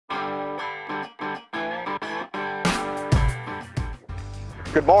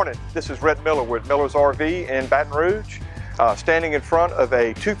Good morning. This is Red Miller with Miller's RV in Baton Rouge, standing in front of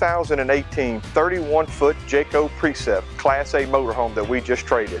a 2018 31-foot Jayco Precept Class A motorhome that we just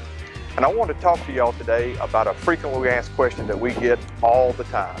traded. And I want to talk to y'all today about a frequently asked question that we get all the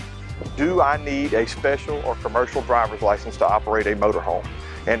time. Do I need a special or commercial driver's license to operate a motorhome?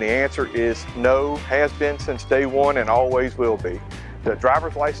 And the answer is no, has been since day one and always will be. The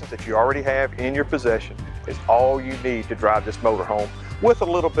driver's license that you already have in your possession is all you need to drive this motorhome, with a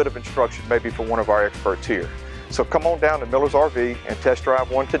little bit of instruction maybe from one of our experts here. So come on down to Miller's RV and test drive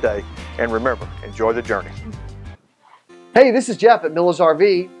one today, and remember, enjoy the journey. Hey, this is Jeff at Miller's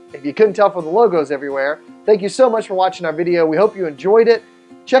RV. If you couldn't tell from the logos everywhere, thank you so much for watching our video. We hope you enjoyed it.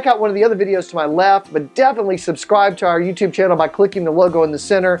 Check out one of the other videos to my left, but definitely subscribe to our YouTube channel by clicking the logo in the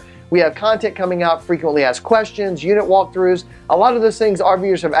center. We have content coming out, frequently asked questions, unit walkthroughs. A lot of those things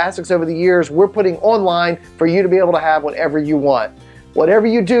RVers have asked us over the years, we're putting online for you to be able to have whenever you want. Whatever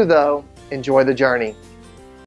you do though, enjoy the journey.